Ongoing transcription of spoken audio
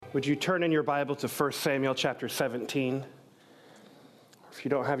Would you turn in your Bible to 1 Samuel chapter 17? If you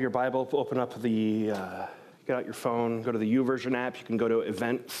don't have your Bible, open up get out your phone, go to the YouVersion app. You can go to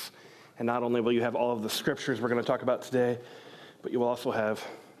events, and not only will you have all of the scriptures we're going to talk about today, but you will also have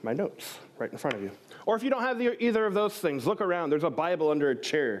my notes right in front of you. Or if you don't have either of those things, look around. There's a Bible under a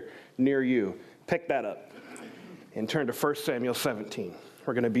chair near you. Pick that up and turn to 1 Samuel 17.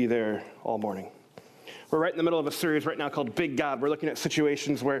 We're going to be there all morning. We're right in the middle of a series right now called Big God. We're looking at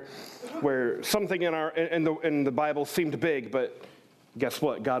situations where something in the Bible seemed big, but guess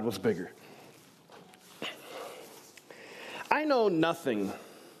what? God was bigger. I know nothing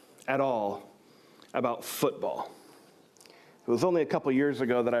at all about football. It was only a couple years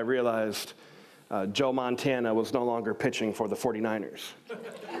ago that I realized Joe Montana was no longer pitching for the 49ers.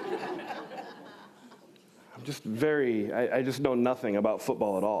 I just know nothing about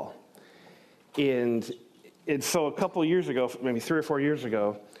football at all. And so a couple years ago, maybe 3 or 4 years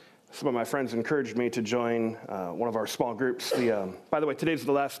ago, some of my friends encouraged me to join one of our small groups. By the way, today's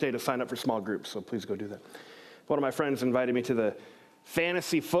the last day to sign up for small groups, so please go do that. One of my friends invited me to the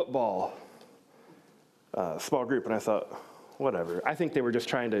fantasy football small group, and I thought, whatever. I think they were just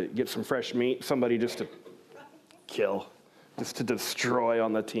trying to get some fresh meat, somebody just to kill, just to destroy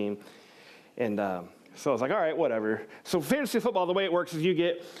on the team. And so I was like, all right, whatever. So fantasy football, the way it works is you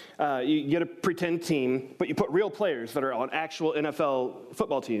get a pretend team, but you put real players that are on actual NFL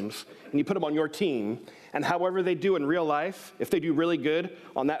football teams, and you put them on your team. And however they do in real life, if they do really good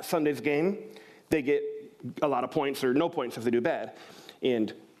on that Sunday's game, they get a lot of points or no points if they do bad.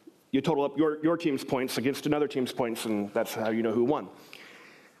 And you total up your team's points against another team's points, and that's how you know who won.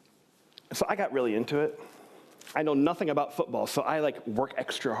 So I got really into it. I know nothing about football, so I work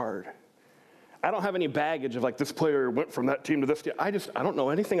extra hard. I don't have any baggage of this player went from that team to this team. I don't know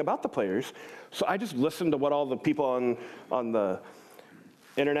anything about the players. So I just listened to what all the people on the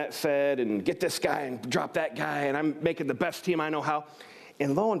internet said and get this guy and drop that guy, and I'm making the best team I know how.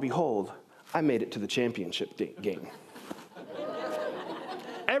 And lo and behold, I made it to the championship game.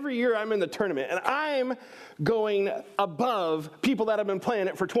 Every year I'm in the tournament, and I'm going above people that have been playing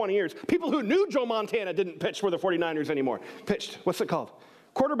it for 20 years. People who knew Joe Montana didn't pitch for the 49ers anymore. Pitched, what's it called?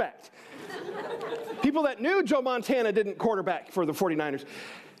 Quarterbacked. People that knew Joe Montana didn't quarterback for the 49ers.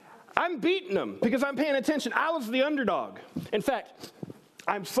 I'm beating them because I'm paying attention. I was the underdog. In fact,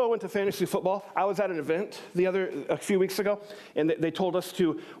 I'm so into fantasy football. I was at an event a few weeks ago, and they told us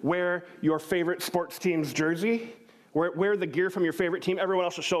to wear your favorite sports team's jersey. Wear the gear from your favorite team. Everyone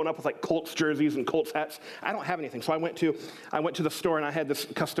else was showing up with Colts jerseys and Colts hats. I don't have anything, so I went to the store and I had this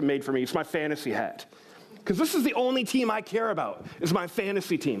custom made for me. It's my fantasy hat. Because this is the only team I care about, is my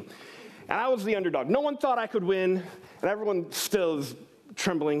fantasy team. And I was the underdog. No one thought I could win, and everyone still is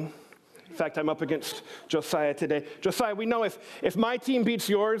trembling. In fact, I'm up against Josiah today. Josiah, we know if my team beats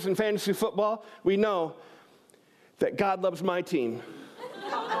yours in fantasy football, we know that God loves my team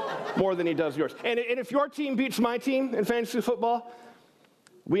more than he does yours. And if your team beats my team in fantasy football,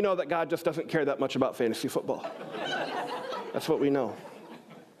 we know that God just doesn't care that much about fantasy football. That's what we know.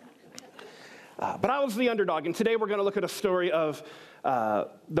 But I was the underdog, and today we're going to look at a story of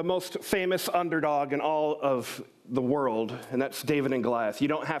the most famous underdog in all of the world, and that's David and Goliath. You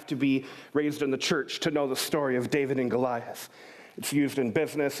don't have to be raised in the church to know the story of David and Goliath. It's used in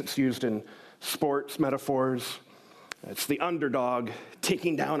business, it's used in sports metaphors. It's the underdog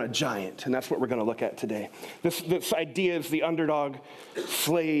taking down a giant, and that's what we're going to look at today. This idea is the underdog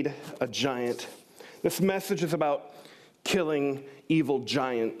slayed a giant. This message is about killing evil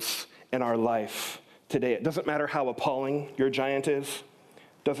giants in our life today. It doesn't matter how appalling your giant is.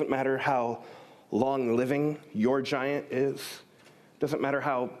 It doesn't matter how long-living your giant is. It doesn't matter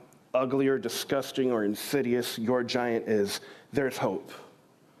how ugly or disgusting or insidious your giant is. There's hope.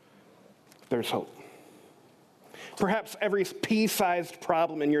 There's hope. Perhaps every pea-sized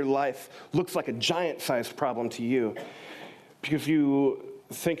problem in your life looks like a giant-sized problem to you because you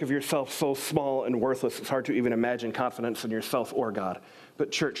think of yourself so small and worthless, it's hard to even imagine confidence in yourself or God.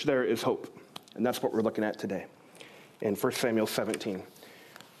 But church, there is hope, and that's what we're looking at today in 1 Samuel 17.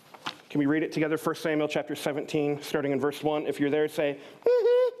 Can we read it together? 1 Samuel chapter 17, starting in verse 1. If you're there, say,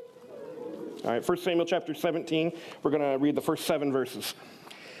 mm-hmm. All right, 1 Samuel chapter 17, we're going to read the first 7 verses.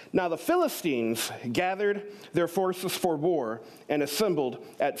 Now the Philistines gathered their forces for war and assembled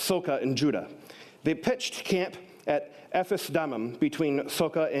at Soka in Judah. They pitched camp at Ephes-dammim between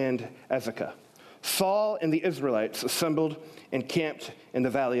Soka and Azekah. Saul and the Israelites assembled and camped in the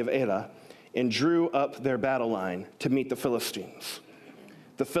valley of Elah and drew up their battle line to meet the Philistines.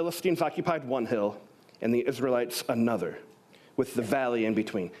 The Philistines occupied one hill and the Israelites another, with the valley in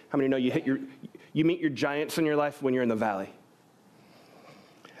between. How many know you meet your giants in your life when you're in the valley?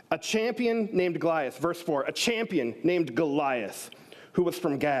 A champion named Goliath, verse 4, a champion named Goliath, who was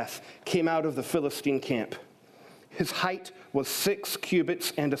from Gath, came out of the Philistine camp. His height was 6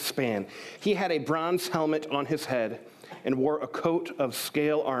 cubits and a span. He had a bronze helmet on his head and wore a coat of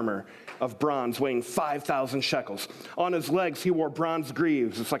scale armor of bronze weighing 5,000 shekels. On his legs he wore bronze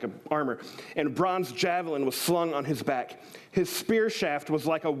greaves, it's like an armor, and a bronze javelin was slung on his back. His spear shaft was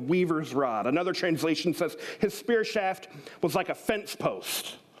like a weaver's rod. Another translation says his spear shaft was like a fence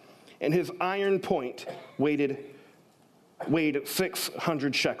post, and his iron point weighed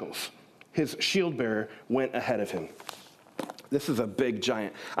 600 shekels. His shield bearer went ahead of him. This is a big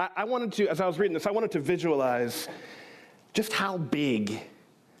giant. I wanted to, as I was reading this, I wanted to visualize just how big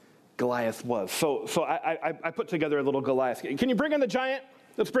Goliath was. So I put together a little Goliath. Can you bring in the giant?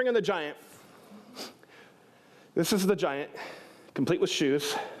 Let's bring in the giant. This is the giant, complete with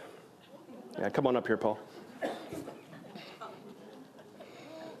shoes. Yeah, come on up here, Paul.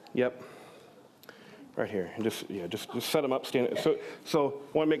 Yep. Right here. And just set him up, stand. So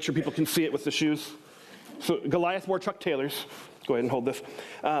I want to make sure people can see it with the shoes. So Goliath wore Chuck Taylors. Go ahead and hold this.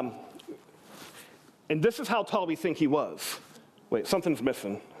 And this is how tall we think he was. Wait, something's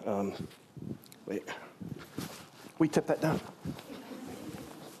missing. Wait. We tip that down.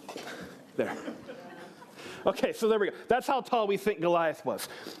 There. Okay, so there we go. That's how tall we think Goliath was.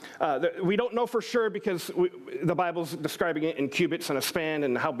 We don't know for sure because the Bible's describing it in cubits and a span,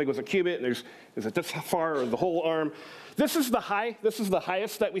 and how big was a cubit, and is it this far or the whole arm? This is the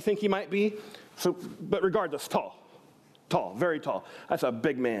highest that we think he might be. So, but regardless, tall, very tall. That's a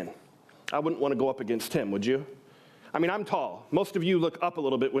big man. I wouldn't want to go up against him, would you? I mean, I'm tall. Most of you look up a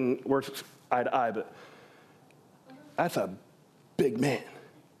little bit when we're eye to eye, but that's a big man.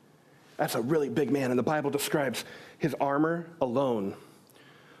 That's a really big man. And the Bible describes his armor alone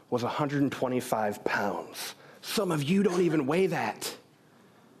was 125 pounds. Some of you don't even weigh that.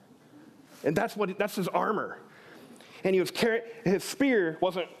 And that's his armor. And he was carrying, his spear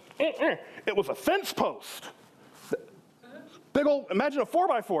wasn't, it was a fence post. Big old, imagine a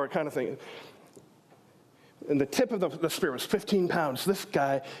 4x4 kind of thing. And the tip of the spear was 15 pounds. This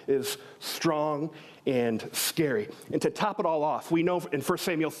guy is strong and scary. And to top it all off, we know in 1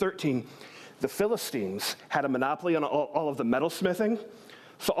 Samuel 13, the Philistines had a monopoly on all of the metalsmithing.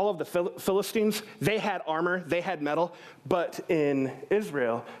 So all of the Philistines, they had armor, they had metal, but in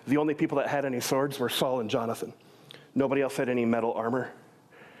Israel, the only people that had any swords were Saul and Jonathan. Nobody else had any metal armor.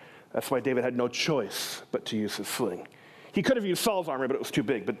 That's why David had no choice but to use his sling. He could have used Saul's armor, but it was too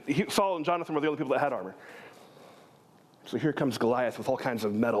big. But Saul and Jonathan were the only people that had armor. So here comes Goliath with all kinds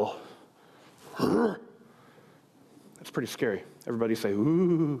of metal. That's pretty scary. Everybody say,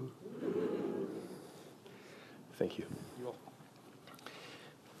 ooh. Thank you.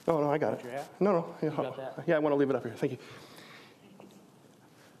 Oh, no, I got it. No. Yeah, I want to leave it up here. Thank you.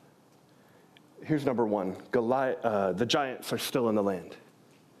 Here's number one. The giants are still in the land.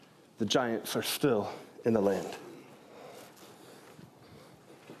 The giants are still in the land.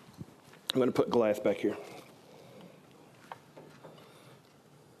 I'm going to put Goliath back here.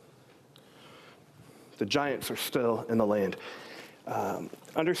 The giants are still in the land.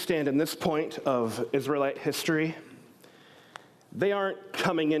 Understand, in this point of Israelite history, they aren't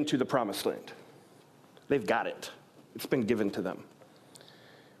coming into the promised land. They've got it. It's been given to them.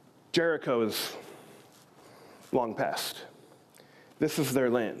 Jericho is long past. This is their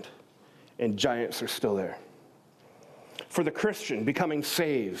land, and giants are still there. For the Christian, becoming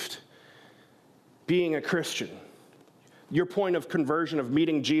saved, being a Christian, your point of conversion, of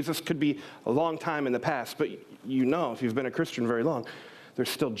meeting Jesus, could be a long time in the past, but you know, if you've been a Christian very long, there's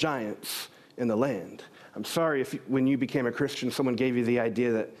still giants in the land. I'm sorry if when you became a Christian, someone gave you the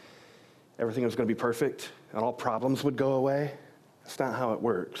idea that everything was going to be perfect and all problems would go away. That's not how it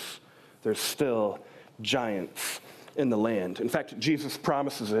works. There's still giants in the land. In fact, Jesus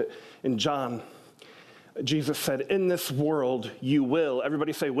promises it in John. Jesus said, in this world you will,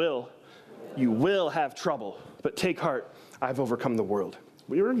 everybody say will, you will have trouble, but take heart, I've overcome the world.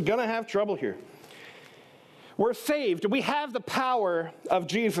 We're going to have trouble here. We're saved. We have the power of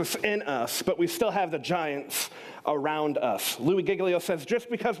Jesus in us, but we still have the giants around us. Louis Giglio says, just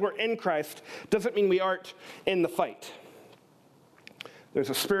because we're in Christ doesn't mean we aren't in the fight.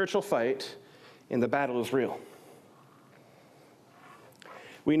 There's a spiritual fight, and the battle is real.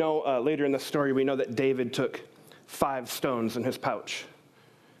 We know later in the story, we know that David took 5 stones in his pouch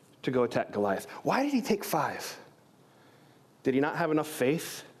to go attack Goliath. Why did he take 5? Did he not have enough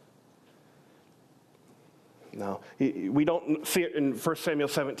faith? No. We don't see it in 1 Samuel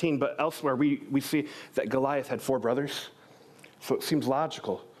 17, but elsewhere we see that Goliath had 4 brothers. So it seems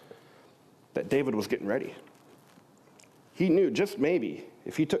logical that David was getting ready. He knew just maybe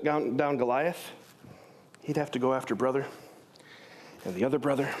if he took down Goliath, he'd have to go after brother and the other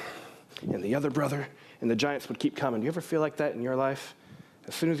brother and the other brother, and the giants would keep coming. Do you ever feel like that in your life?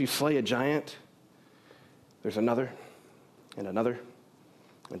 As soon as you slay a giant, there's another and another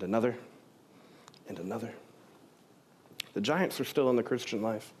and another and another. The giants are still in the Christian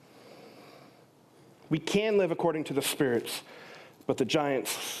life. We can live according to the spirits, but the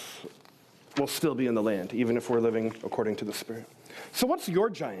giants will still be in the land, even if we're living according to the Spirit. So what's your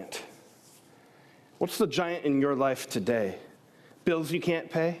giant? What's the giant in your life today? Bills you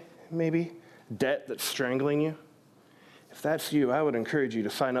can't pay, maybe? Debt that's strangling you? If that's you, I would encourage you to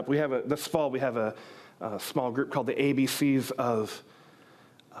sign up. This fall, we have a small group called the ABCs of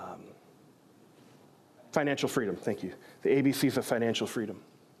Financial Freedom. Thank you. The ABCs of Financial Freedom.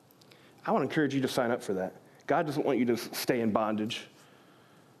 I want to encourage you to sign up for that. God doesn't want you to stay in bondage,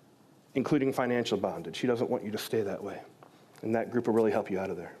 including financial bondage. He doesn't want you to stay that way. And that group will really help you out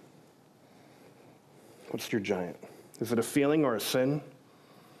of there. What's your giant? Is it a feeling or a sin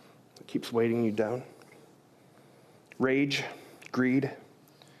that keeps weighting you down? Rage, greed,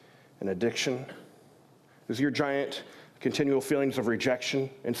 and addiction? Is your giant continual feelings of rejection,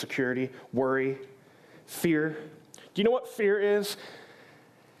 insecurity, worry, fear? Do you know what fear is?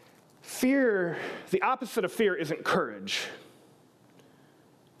 Fear, the opposite of fear isn't courage.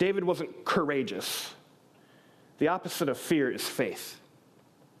 David wasn't courageous. The opposite of fear is faith.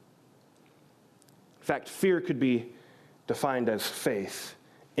 In fact, fear could be defined as faith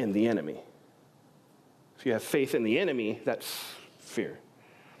in the enemy. If you have faith in the enemy, that's fear.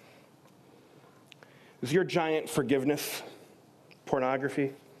 Is your giant forgiveness,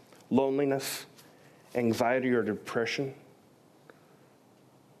 pornography, loneliness, anxiety or depression?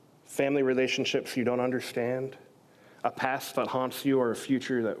 Family relationships you don't understand? A past that haunts you or a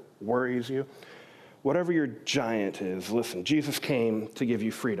future that worries you? Whatever your giant is, listen, Jesus came to give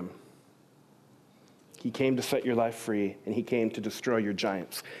you freedom. He came to set your life free, and he came to destroy your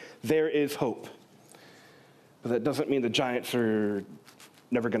giants. There is hope. But that doesn't mean the giants are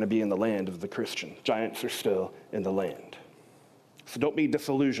never going to be in the land of the Christian. Giants are still in the land. So don't be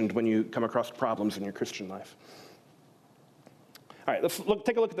disillusioned when you come across problems in your Christian life. All right,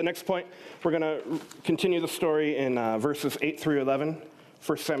 take a look at the next point. We're going to continue the story in verses 8 through 11,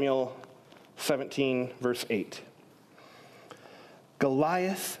 1 Samuel 17, verse 8.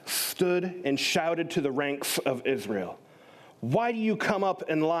 Goliath stood and shouted to the ranks of Israel, why do you come out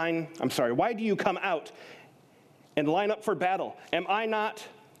and line up for battle? Am I not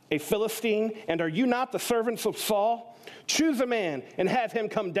a Philistine, and are you not the servants of Saul? Choose a man and have him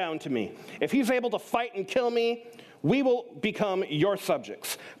come down to me. If he's able to fight and kill me, we will become your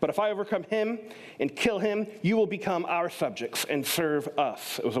subjects. But if I overcome him and kill him, you will become our subjects and serve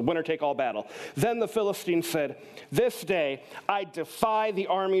us. It was a winner-take-all battle. Then the Philistines said, this day I defy the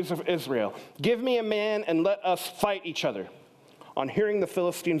armies of Israel. Give me a man and let us fight each other. On hearing the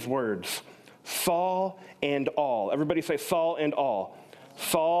Philistines' words, Saul and all, everybody say Saul and all.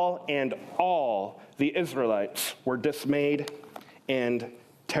 Saul and all the Israelites were dismayed and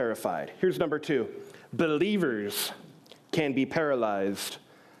terrified. Here's number 2. Believers can be paralyzed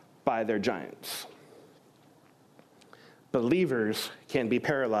by their giants. Believers can be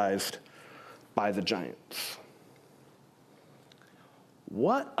paralyzed by the giants.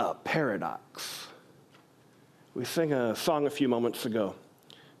 What a paradox. We sang a song a few moments ago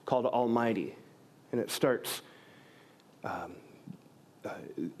called Almighty, and it starts, what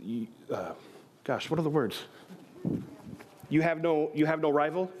are the words? You have no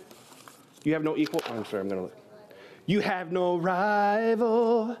rival? You have no equal. Oh, I'm sorry, I'm going to look. You have no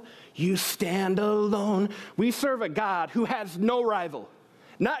rival. You stand alone. We serve a God who has no rival.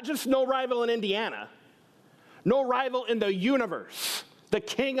 Not just no rival in Indiana. No rival in the universe. The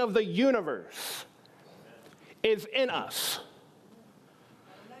King of the universe is in us.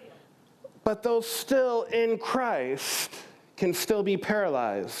 But those still in Christ can still be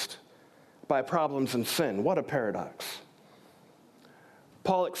paralyzed by problems and sin. What a paradox.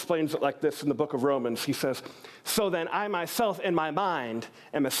 Paul explains it like this in the book of Romans. He says, so then I myself in my mind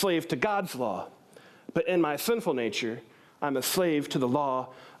am a slave to God's law, but in my sinful nature I'm a slave to the law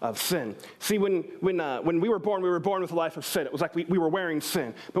of sin. See, when we were born with a life of sin. It was like we were wearing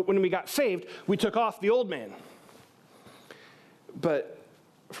sin. But when we got saved, we took off the old man. But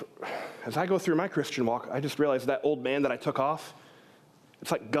as I go through my Christian walk, I just realized that old man that I took off,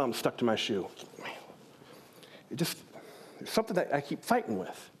 it's like gum stuck to my shoe. It's something that I keep fighting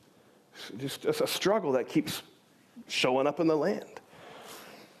with. It's a struggle that keeps showing up in the land.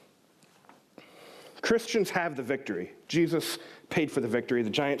 Christians have the victory. Jesus paid for the victory. The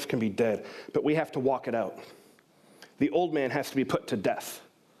giants can be dead, but we have to walk it out. the old man has to be put to death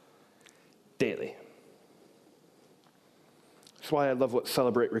daily. That's why I love what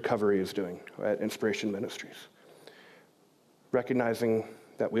Celebrate Recovery is doing at Inspiration Ministries. Recognizing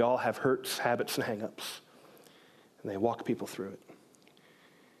that we all have hurts, habits, and hang-ups, and they walk people through it.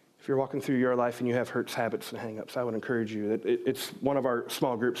 If you're walking through your life and you have hurts, habits, and hang-ups, I would encourage you, that it's one of our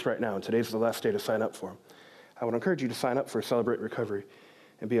small groups right now, and today's the last day to sign up for them. I would encourage you to sign up for Celebrate Recovery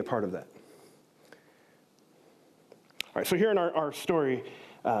and be a part of that. All right, so here in our story,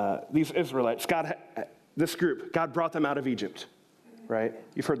 these Israelites, this group, God brought them out of Egypt, right?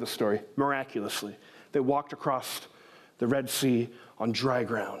 You've heard the story, miraculously. They walked across the Red Sea on dry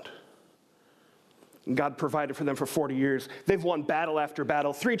ground. And God provided for them for 40 years. They've won battle after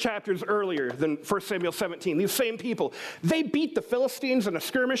battle. 3 chapters earlier than 1 Samuel 17, these same people, they beat the Philistines in a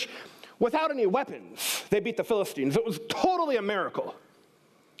skirmish without any weapons. They beat the Philistines. It was totally a miracle.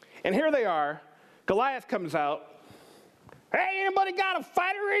 And here they are. Goliath comes out. Hey, anybody got a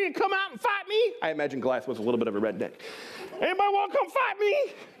fighter ready to come out and fight me? I imagine Goliath was a little bit of a redneck. Anybody want to come fight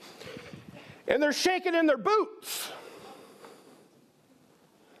me? And they're shaking in their boots.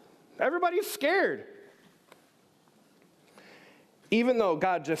 Everybody's scared. Even though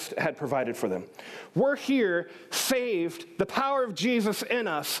God just had provided for them. We're here, saved, the power of Jesus in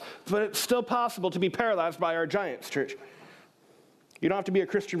us, but it's still possible to be paralyzed by our giants, church. You don't have to be a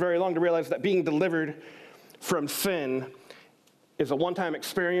Christian very long to realize that being delivered from sin is a one-time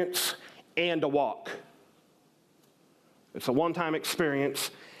experience and a walk. It's a one-time experience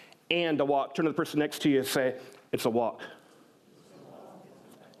and a walk. Turn to the person next to you and say, it's a walk.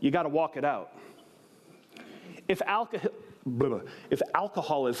 You got to walk it out. If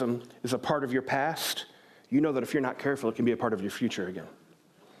alcoholism is a part of your past, you know that if you're not careful, it can be a part of your future again.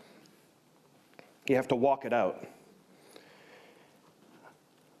 You have to walk it out.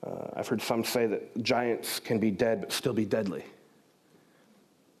 I've heard some say that giants can be dead but still be deadly.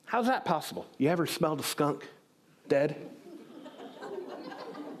 How's that possible? You ever smelled a skunk dead?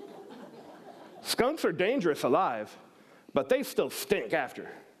 Skunks are dangerous alive, but they still stink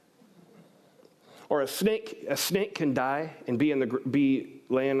after. Or a snake can die and be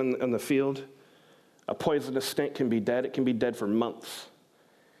laying in the field. A poisonous snake can be dead. It can be dead for months.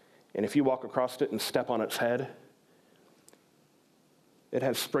 And if you walk across it and step on its head, it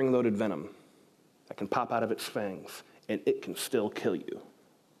has spring-loaded venom that can pop out of its fangs, and it can still kill you.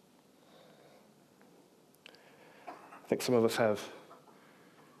 I think some of us have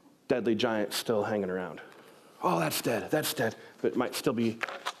deadly giants still hanging around. Oh, that's dead, but it might still be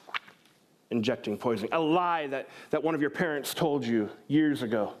injecting poison. A lie that one of your parents told you years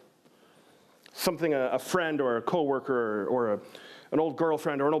ago. Something a friend or a coworker or an old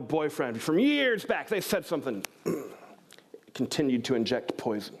girlfriend or an old boyfriend from years back, they said something, continued to inject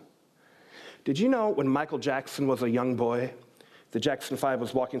poison. Did you know when Michael Jackson was a young boy, the Jackson 5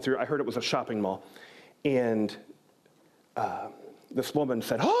 was walking through, I heard it was a shopping mall, and this woman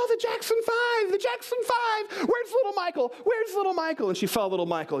said, oh, the Jackson 5, where's little Michael? And she saw little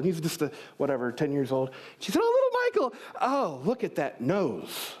Michael, and he's just 10 years old. She said, oh, little Michael, oh, look at that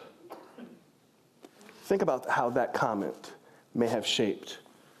nose. Think about how that comment may have shaped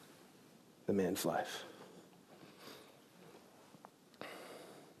the man's life.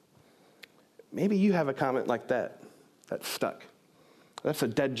 Maybe you have a comment like that that's stuck. That's a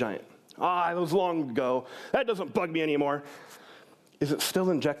dead giant. That was long ago. That doesn't bug me anymore. Is it still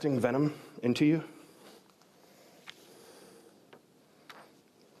injecting venom into you?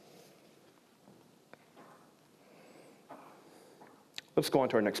 Let's go on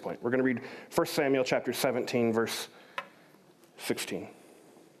to our next point. We're going to read 1 Samuel chapter 17, verse 16.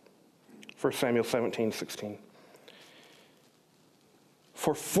 1 Samuel 17, 16.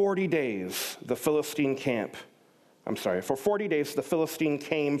 For 40 days, the Philistine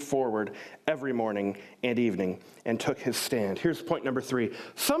came forward every morning and evening and took his stand. Here's point number 3.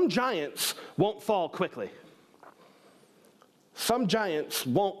 Some giants won't fall quickly. Some giants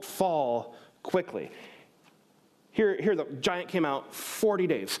won't fall quickly. Here the giant came out 40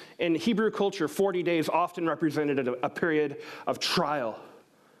 days. In Hebrew culture, 40 days often represented a period of trial,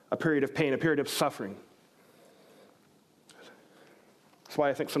 a period of pain, a period of suffering. That's why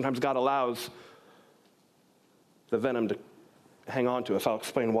I think sometimes God allows the venom to hang on to us. I'll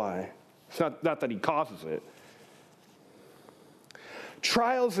explain why. It's not that he causes it.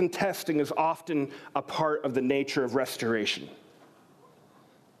 Trials and testing is often a part of the nature of restoration.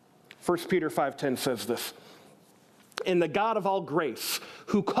 1 Peter 5:10 says this, "And the God of all grace,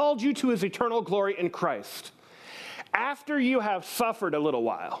 who called you to his eternal glory in Christ, after you have suffered a little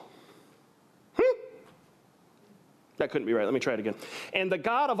while." That couldn't be right. Let me try it again. "And the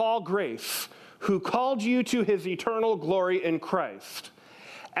God of all grace, who called you to his eternal glory in Christ,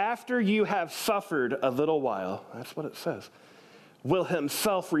 after you have suffered a little while," that's what it says, "will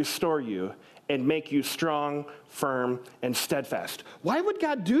himself restore you and make you strong, firm, and steadfast." Why would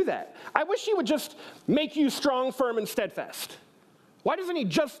God do that? I wish he would just make you strong, firm, and steadfast. Why doesn't he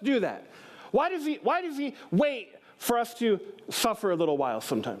just do that? Why does he wait for us to suffer a little while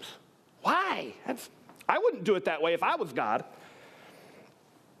sometimes? Why? I wouldn't do it that way if I was God.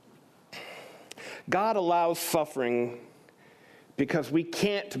 God allows suffering because we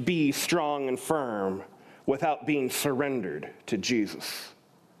can't be strong and firm without being surrendered to Jesus.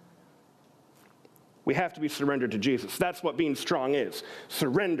 We have to be surrendered to Jesus. That's what being strong is,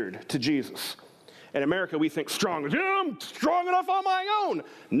 surrendered to Jesus. In America, we think strong is, yeah, I'm strong enough on my own.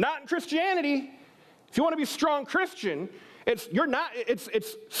 Not in Christianity. If you want to be a strong Christian, it's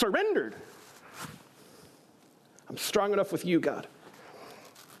surrendered. I'm strong enough with you, God.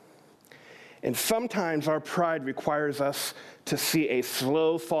 And sometimes our pride requires us to see a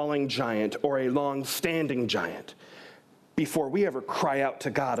slow-falling giant or a long-standing giant before we ever cry out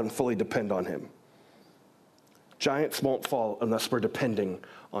to God and fully depend on him. Giants won't fall unless we're depending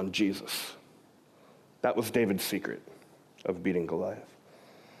on Jesus. That was David's secret of beating Goliath.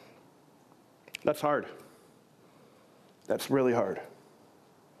 That's hard. That's really hard.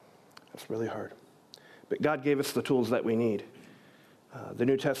 That's really hard. But God gave us the tools that we need. The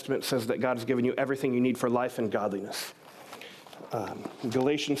New Testament says that God has given you everything you need for life and godliness.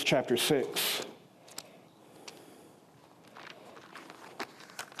 Galatians chapter 6.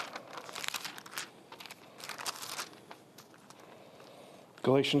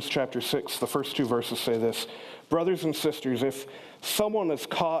 Galatians chapter 6, the first two verses say this: "Brothers and sisters, if someone is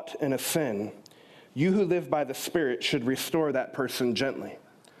caught in a sin, you who live by the Spirit should restore that person gently.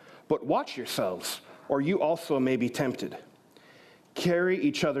 But watch yourselves, or you also may be tempted. Carry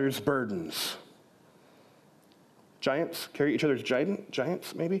each other's burdens." Giants? Carry each other's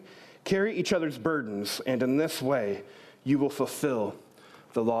giants, maybe? "Carry each other's burdens, and in this way you will fulfill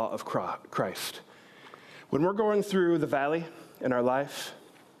the law of Christ." When we're going through the valley in our life,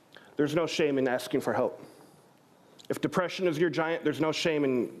 there's no shame in asking for help. If depression is your giant, there's no shame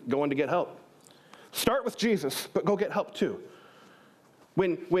in going to get help. Start with Jesus, but go get help too.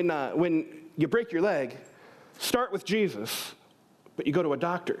 When you break your leg, start with Jesus, but you go to a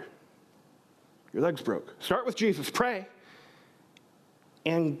doctor. Your leg's broke. Start with Jesus, pray,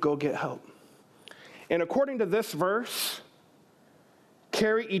 and go get help. And according to this verse,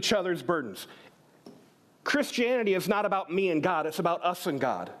 carry each other's burdens. Christianity is not about me and God, it's about us and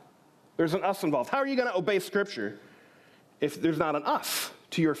God. There's an us involved. How are you going to obey Scripture if there's not an us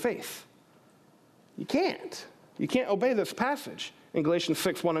to your faith? You can't. You can't obey this passage in Galatians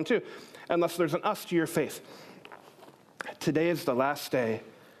 6, 1 and 2, unless there's an us to your faith. Today is the last day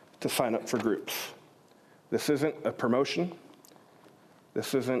to sign up for groups. This isn't a promotion.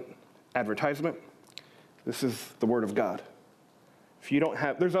 This isn't advertisement. This is the Word of God. If you don't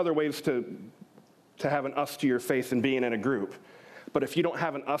have, there's other ways to have an us to your faith and being in a group. But if you don't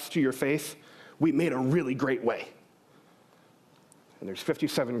have an us to your faith, we made a really great way. And there's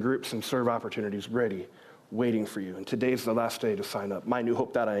 57 groups and serve opportunities ready, waiting for you. And today's the last day to sign up.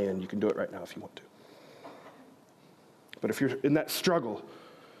 mynewhope.in. You can do it right now if you want to. But if you're in that struggle,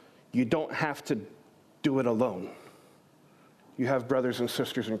 you don't have to do it alone. You have brothers and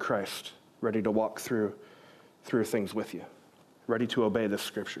sisters in Christ ready to walk through things with you, ready to obey this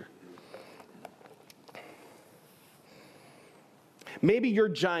Scripture. Maybe your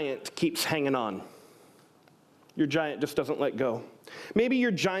giant keeps hanging on. Your giant just doesn't let go. Maybe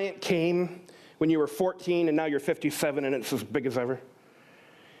your giant came when you were 14 and now you're 57 and it's as big as ever.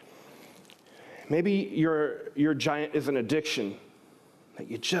 Maybe your giant is an addiction that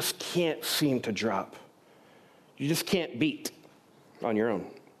you just can't seem to drop. You just can't beat on your own.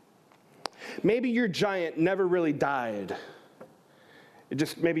 Maybe your giant never really died.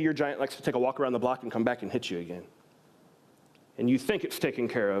 Maybe your giant likes to take a walk around the block and come back and hit you again. And you think it's taken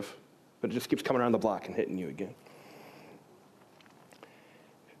care of, but it just keeps coming around the block and hitting you again.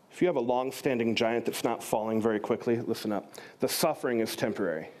 If you have a long-standing giant that's not falling very quickly, listen up. The suffering is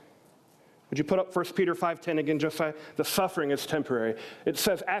temporary. Would you put up 1 Peter 5:10 again, Josiah? The suffering is temporary. It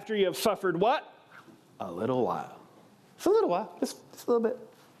says, after you have suffered what? A little while. Just a little while. Just a little bit.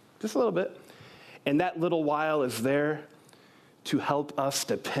 Just a little bit. And that little while is there to help us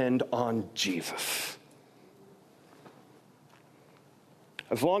depend on Jesus.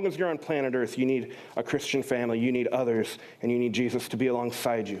 As long as you're on planet Earth, you need a Christian family, you need others, and you need Jesus to be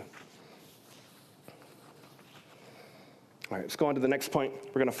alongside you. All right, let's go on to the next point.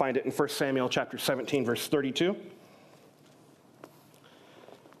 We're going to find it in 1 Samuel chapter 17, verse 32.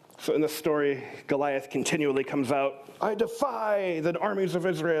 So in this story, Goliath continually comes out, I defy the armies of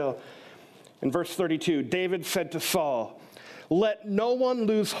Israel. In verse 32, David said to Saul, let no one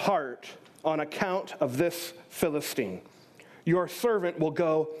lose heart on account of this Philistine. Your servant will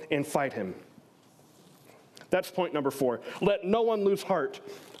go and fight him. That's point number 4. Let no one lose heart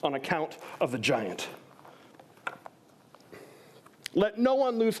on account of the giant. Let no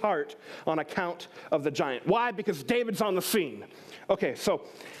one lose heart on account of the giant. Why? Because David's on the scene. Okay, so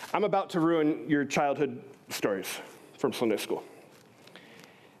I'm about to ruin your childhood stories from Sunday school.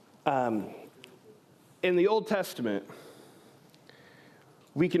 In the Old Testament,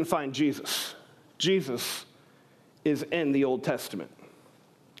 we can find Jesus. Jesus is in the Old Testament.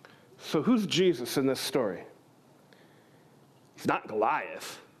 So who's Jesus in this story? He's not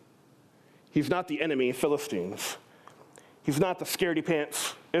Goliath. He's not the enemy Philistines. He's not the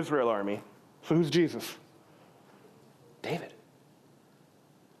scaredy-pants Israel army. So who's Jesus? David.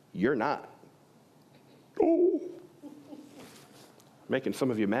 You're not. Oh. Making some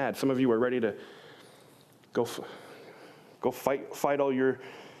of you mad. Some of you are ready to go fight all your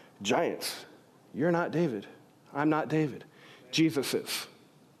giants. You're not David. I'm not David. Jesus is.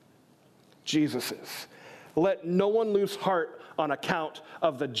 Jesus is. Let no one lose heart on account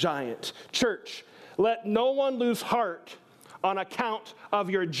of the giant. Church, let no one lose heart on account of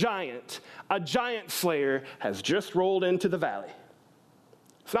your giant. A giant slayer has just rolled into the valley.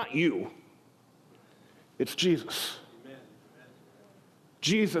 It's not you. It's Jesus. Amen.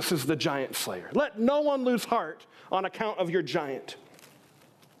 Jesus is the giant slayer. Let no one lose heart on account of your giant.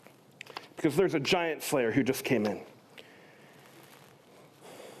 Because there's a giant slayer who just came in.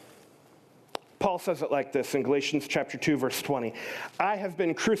 Paul says it like this in Galatians chapter 2, verse 20. I have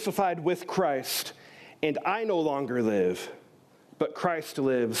been crucified with Christ, and I no longer live, but Christ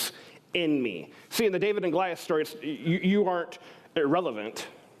lives in me. See, in the David and Goliath story, you aren't irrelevant.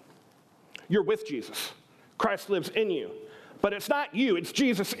 You're with Jesus. Christ lives in you. But it's not you, it's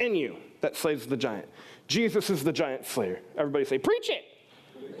Jesus in you that slays the giant. Jesus is the giant slayer. Everybody say, preach it.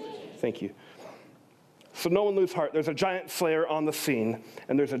 Thank you. So no one lose heart. There's a giant slayer on the scene,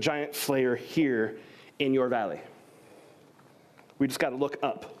 and there's a giant slayer here in your valley. We just got to look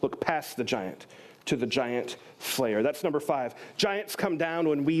up, look past the giant to the giant slayer. That's number 5. Giants come down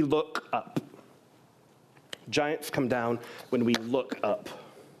when we look up. Giants come down when we look up.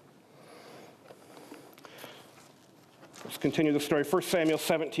 Let's continue the story. 1 Samuel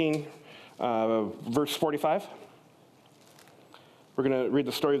 17, verse 45. We're going to read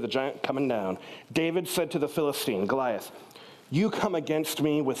the story of the giant coming down. David said to the Philistine, Goliath, you come against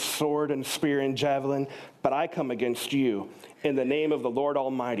me with sword and spear and javelin, but I come against you in the name of the Lord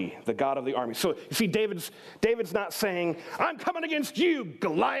Almighty, the God of the army. So you see, David's not saying, I'm coming against you,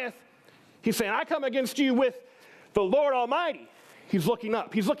 Goliath. He's saying, I come against you with the Lord Almighty. He's looking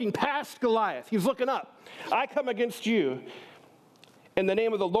up. He's looking past Goliath. He's looking up. I come against you in the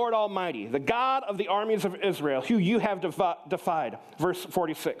name of the Lord Almighty, the God of the armies of Israel, who you have defied. Verse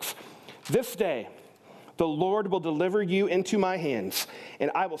 46. This day the Lord will deliver you into my hands,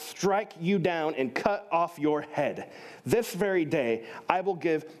 and I will strike you down and cut off your head. This very day I will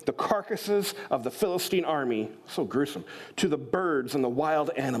give the carcasses of the Philistine army, so gruesome, to the birds and the wild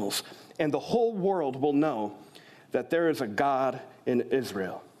animals, and the whole world will know that there is a God in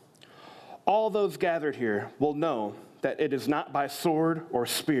Israel. All those gathered here will know that it is not by sword or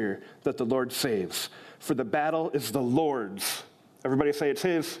spear that the Lord saves, for the battle is the Lord's. Everybody say it's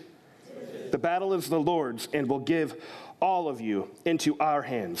his. The battle is the Lord's, and will give all of you into our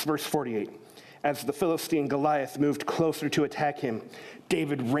hands. Verse 48. As the Philistine Goliath moved closer to attack him,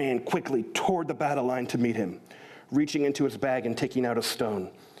 David ran quickly toward the battle line to meet him. Reaching into his bag and taking out a stone,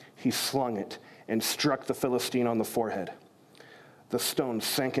 he slung it and struck the Philistine on the forehead. The stone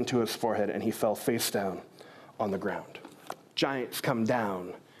sank into his forehead, and he fell face down on the ground. Giants come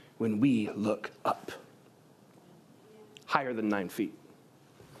down when we look up. Higher than 9 feet.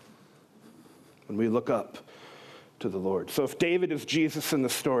 When we look up to the Lord. So if David is Jesus in the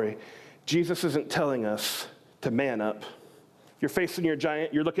story, Jesus isn't telling us to man up. You're facing your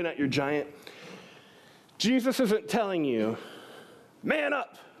giant, you're looking at your giant. Jesus isn't telling you, man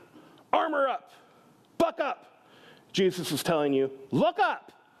up, armor up, buck up. Jesus is telling you, look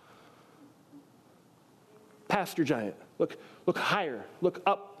up. Past your giant. Look higher. Look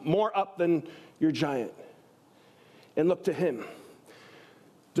up, more up than your giant. And look to him,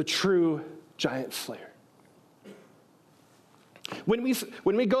 the true giant slayer. When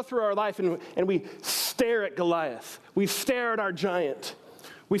we go through our life and we stare at Goliath, we stare at our giant,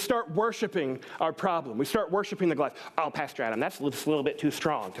 we start worshiping our problem. We start worshiping the Goliath. Oh, Pastor Adam, that's just a little bit too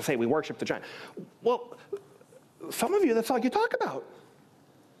strong to say we worship the giant. Well, some of you, that's all you talk about.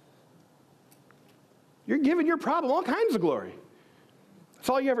 You're giving your problem all kinds of glory. It's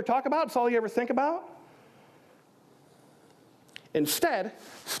all you ever talk about. It's all you ever think about. Instead,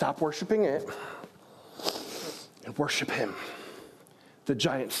 stop worshiping it and worship him, the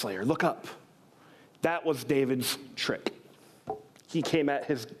giant slayer. Look up. That was David's trick. He came at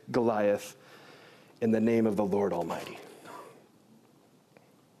his Goliath in the name of the Lord Almighty.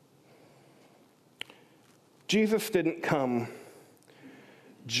 Jesus didn't come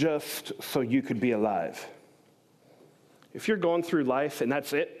just so you could be alive. If you're going through life and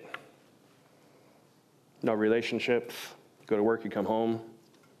that's it, no relationships, you go to work, you come home,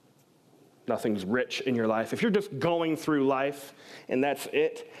 nothing's rich in your life. If you're just going through life and that's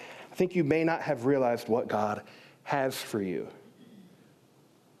it, I think you may not have realized what God has for you.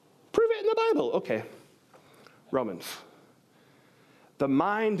 Prove it in the Bible. Okay. Romans. The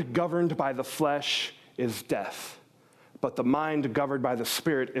mind governed by the flesh is death, but the mind governed by the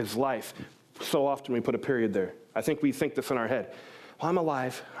Spirit is life. So often we put a period there. I think we think this in our head. Well, I'm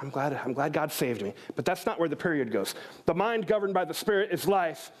alive. I'm glad God saved me. But that's not where the period goes. The mind governed by the Spirit is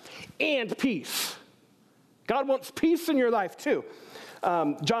life and peace. God wants peace in your life too.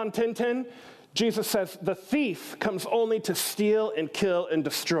 John 10:10, Jesus says, the thief comes only to steal and kill and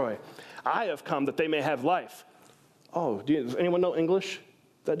destroy. I have come that they may have life. Oh, does anyone know English?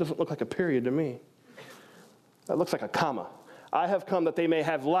 That doesn't look like a period to me. That looks like a comma. I have come that they may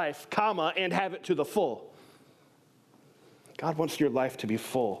have life, comma, and have it to the full. God wants your life to be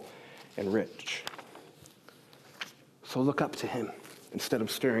full and rich. So look up to him instead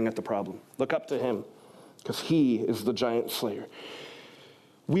of staring at the problem. Look up to him because he is the giant slayer.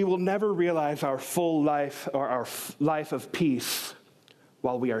 We will never realize our full life or our life of peace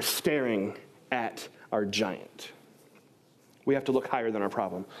while we are staring at our giant. We have to look higher than our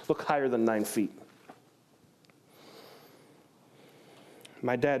problem. Look higher than 9 feet.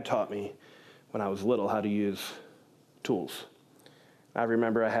 My dad taught me when I was little how to use tools. I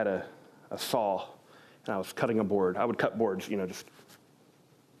remember I had a saw and I was cutting a board. I would cut boards, I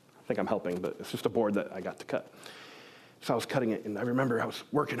think I'm helping, but it's just a board that I got to cut. So I was cutting it, and I remember I was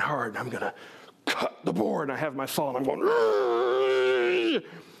working hard, and I'm going to cut the board, and I have my saw, and I'm going, and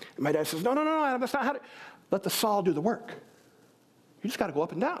my dad says, no, Adam, that's not how to, let the saw do the work. You just got to go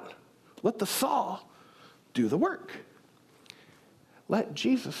up and down. Let the saw do the work. Let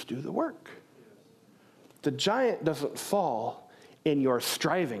Jesus do the work. The giant doesn't fall in your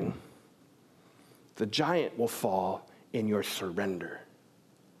striving. The giant will fall in your surrender.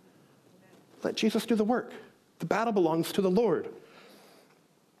 Let Jesus do the work. The battle belongs to the Lord.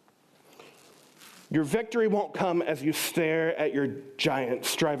 Your victory won't come as you stare at your giant,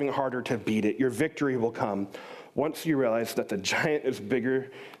 striving harder to beat it. Your victory will come once you realize that the giant is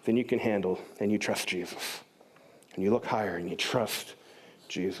bigger than you can handle, and you trust Jesus. And you look higher and you trust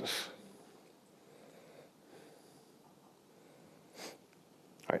Jesus.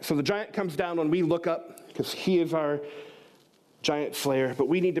 All right, so the giant comes down when we look up because he is our giant slayer, but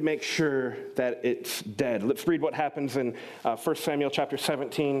we need to make sure that it's dead. Let's read what happens in 1 Samuel chapter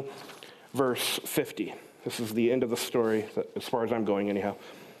 17, verse 50. This is the end of the story, as far as I'm going anyhow.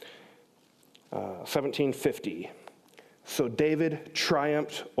 17:50. So David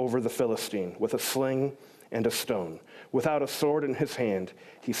triumphed over the Philistine with a sling and a stone. Without a sword in his hand,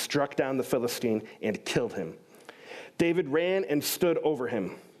 he struck down the Philistine and killed him. David ran and stood over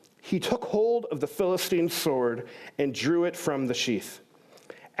him. He took hold of the Philistine's sword and drew it from the sheath.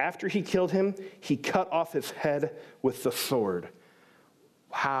 After he killed him, he cut off his head with the sword.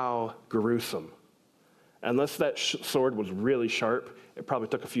 How gruesome. Unless that sword was really sharp, it probably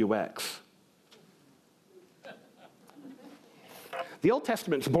took a few whacks. The Old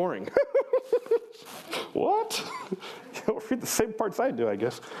Testament's boring. What? You'll read the same parts I do, I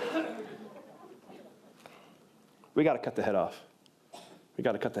guess. We got to cut the head off. We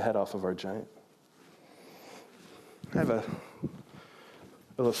got to cut the head off of our giant. I have an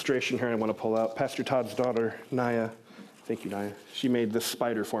illustration here I want to pull out. Pastor Todd's daughter, Naya, thank you, Naya. She made this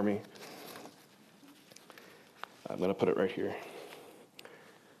spider for me. I'm going to put it right here.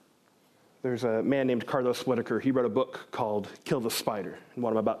 There's a man named Carlos Whitaker. He wrote a book called Kill the Spider. And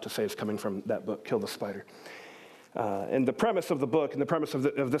what I'm about to say is coming from that book, Kill the Spider. And the premise of the book and the premise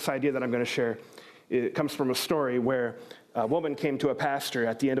of this idea that I'm going to share, it comes from a story where a woman came to a pastor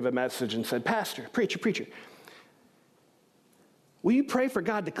at the end of a message and said, Pastor, preacher, will you pray for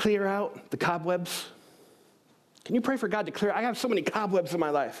God to clear out the cobwebs? Can you pray for God to clear? I have so many cobwebs in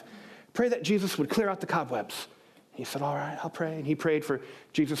my life. Pray that Jesus would clear out the cobwebs. He said, all right, I'll pray. And he prayed for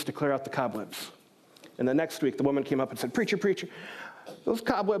Jesus to clear out the cobwebs. And the next week, the woman came up and said, Preacher, those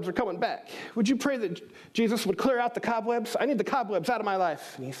cobwebs are coming back. Would you pray that Jesus would clear out the cobwebs? I need the cobwebs out of my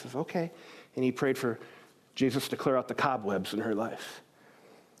life. And he says, okay. And he prayed for Jesus to clear out the cobwebs in her life.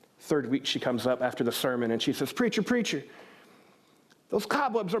 Third week, she comes up after the sermon and she says, preacher, those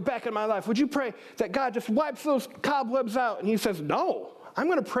cobwebs are back in my life. Would you pray that God just wipes those cobwebs out? And he says, no, I'm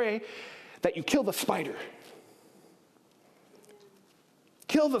going to pray that you kill the spider.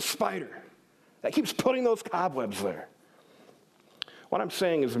 Kill the spider that keeps putting those cobwebs there. What I'm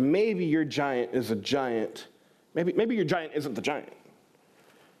saying is maybe your giant is a giant. Maybe your giant isn't the giant.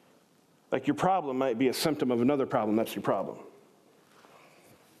 Like your problem might be a symptom of another problem that's your problem.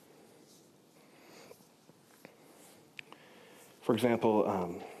 For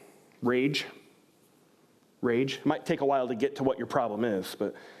example, rage. Rage. It might take a while to get to what your problem is,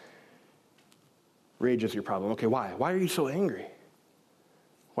 but rage is your problem. Okay, why? Why are you so angry?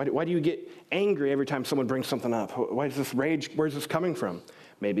 Why do you get angry every time someone brings something up? Why is this rage, where's this coming from?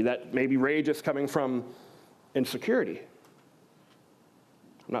 Maybe rage is coming from insecurity.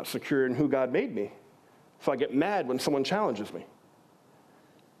 I'm not secure in who God made me, so I get mad when someone challenges me.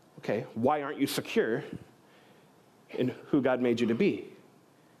 Okay, why aren't you secure in who God made you to be?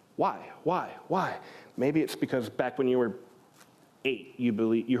 Why? Maybe it's because back when you were 8,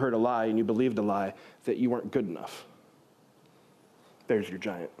 you heard a lie and you believed a lie that you weren't good enough. There's your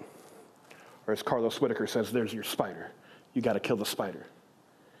giant. Or as Carlos Whitaker says, there's your spider. You got to kill the spider.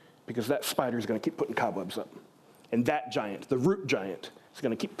 Because that spider is going to keep putting cobwebs up. And that giant, the root giant, is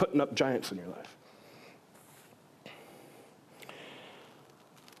going to keep putting up giants in your life.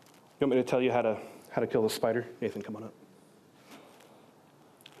 You want me to tell you how to kill the spider? Nathan, come on up.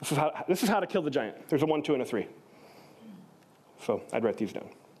 This is how to kill the giant. There's a 1, 2, and a 3. So I'd write these down.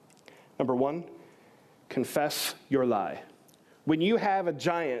 Number 1, confess your lie. When you have a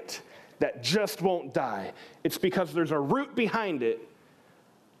giant that just won't die, it's because there's a root behind it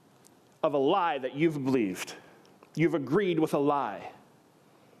of a lie that you've believed. You've agreed with a lie.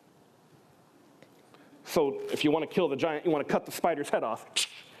 So if you want to kill the giant, you want to cut the spider's head off. You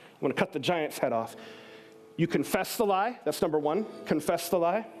want to cut the giant's head off. You confess the lie. That's number 1. Confess the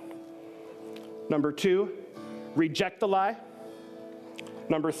lie. Number 2, reject the lie.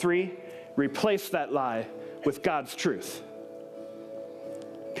 Number 3, replace that lie with God's truth.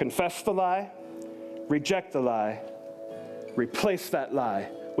 Confess the lie, reject the lie, replace that lie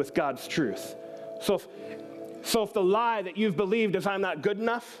with God's truth. So if the lie that you've believed is I'm not good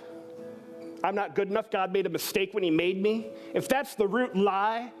enough, God made a mistake when he made me, if that's the root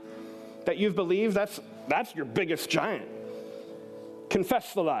lie that you've believed, that's your biggest giant.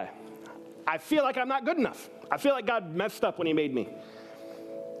 Confess the lie. I feel like I'm not good enough. I feel like God messed up when he made me.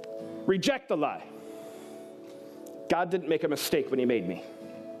 Reject the lie. God didn't make a mistake when he made me.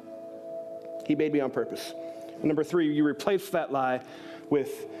 He made me on purpose. And number 3, you replace that lie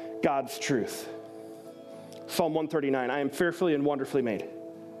with God's truth. Psalm 139, I am fearfully and wonderfully made.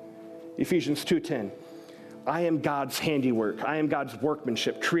 Ephesians 2:10, I am God's handiwork. I am God's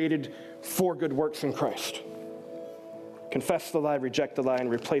workmanship, created for good works in Christ. Confess the lie, reject the lie,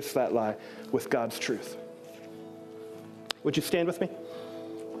 and replace that lie with God's truth. Would you stand with me?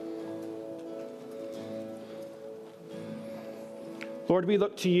 Lord, we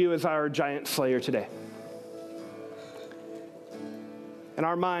look to you as our giant slayer today. In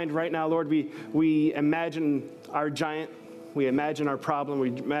our mind right now, Lord, we imagine our giant, we imagine our problem, we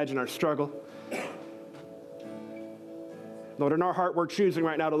imagine our struggle. Lord, in our heart, we're choosing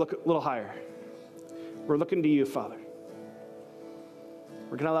right now to look a little higher. We're looking to you, Father.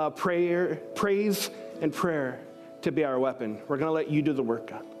 We're going to allow praise and prayer to be our weapon. We're going to let you do the work,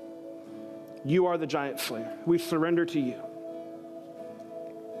 God. You are the giant slayer. We surrender to you.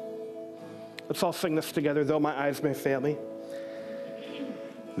 Let's all sing this together. Though my eyes may fail me.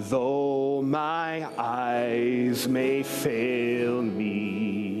 Though my eyes may fail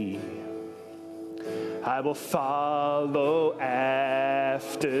me, I will follow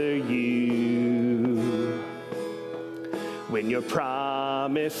after you. When your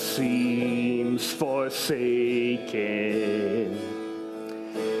promise seems forsaken,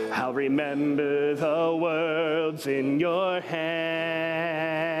 I'll remember the words in your hands.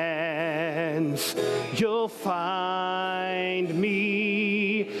 You'll find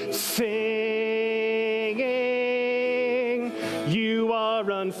me singing. You are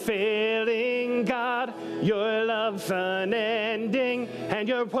unfailing, God. Your love's unending, and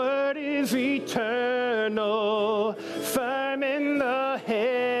your word is eternal. Firm in the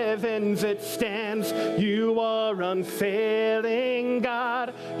heavens it stands. You are unfailing,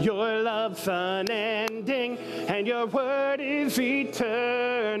 God. Your love's unending, and your word is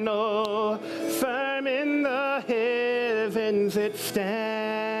eternal. Firm in the heavens it stands.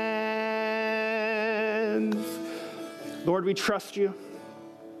 Lord, we trust you.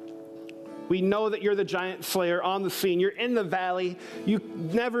 We know that you're the giant slayer on the scene. You're in the valley. You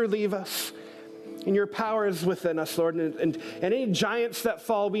never leave us. And your power is within us, Lord. And any giants that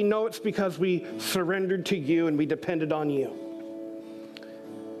fall, we know it's because we surrendered to you and we depended on you.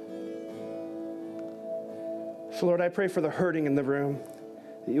 So, Lord, I pray for the hurting in the room,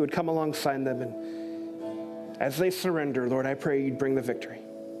 that you would come alongside them. And as they surrender, Lord, I pray you'd bring the victory.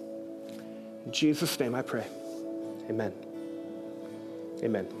 In Jesus' name I pray. Amen.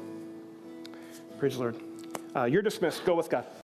 Amen. Praise the Lord. You're dismissed. Go with God.